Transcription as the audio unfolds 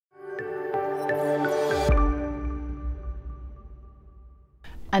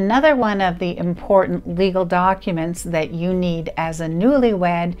Another one of the important legal documents that you need as a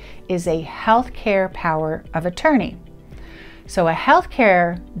newlywed is a healthcare power of attorney. So a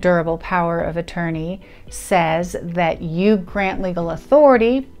healthcare durable power of attorney says that you grant legal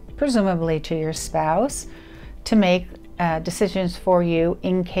authority, presumably to your spouse, to make decisions for you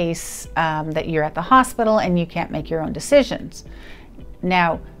in case that you're at the hospital and you can't make your own decisions.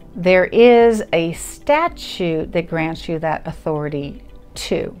 Now, there is a statute that grants you that authority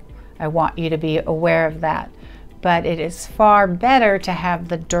too. I want you to be aware of that. But it is far better to have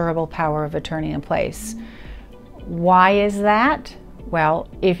the durable power of attorney in place. Why is that? Well,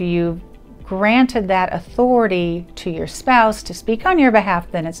 if you've granted that authority to your spouse to speak on your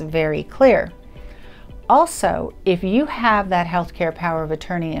behalf, then it's very clear. Also, if you have that healthcare power of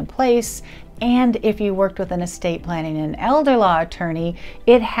attorney in place, and if you worked with an estate planning and elder law attorney,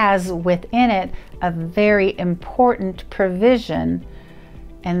 it has within it a very important provision,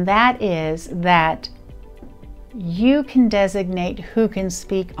 and that is that you can designate who can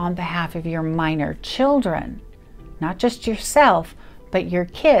speak on behalf of your minor children, not just yourself, but your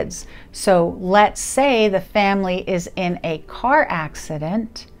kids. So let's say the family is in a car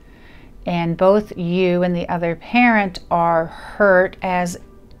accident and both you and the other parent are hurt, as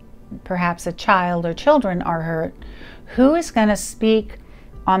perhaps a child or children are hurt. Who is going to speak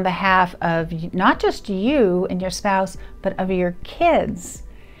on behalf of not just you and your spouse, but of your kids?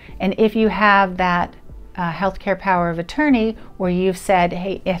 And if you have that healthcare power of attorney where you've said,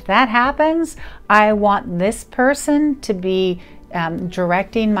 hey, if that happens, I want this person to be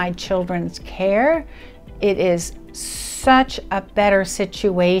directing my children's care, it is such a better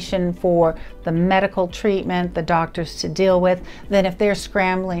situation for the medical treatment, the doctors to deal with, than if they're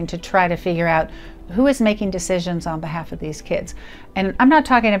scrambling to try to figure out who is making decisions on behalf of these kids. And I'm not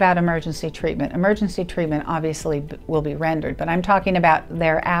talking about emergency treatment. Emergency treatment obviously will be rendered, but I'm talking about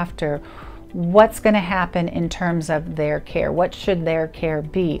thereafter. What's going to happen in terms of their care? What should their care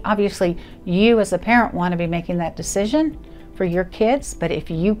be? Obviously, you as a parent want to be making that decision for your kids, but if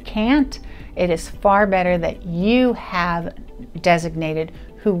you can't, it is far better that you have designated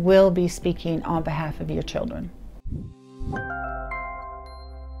who will be speaking on behalf of your children.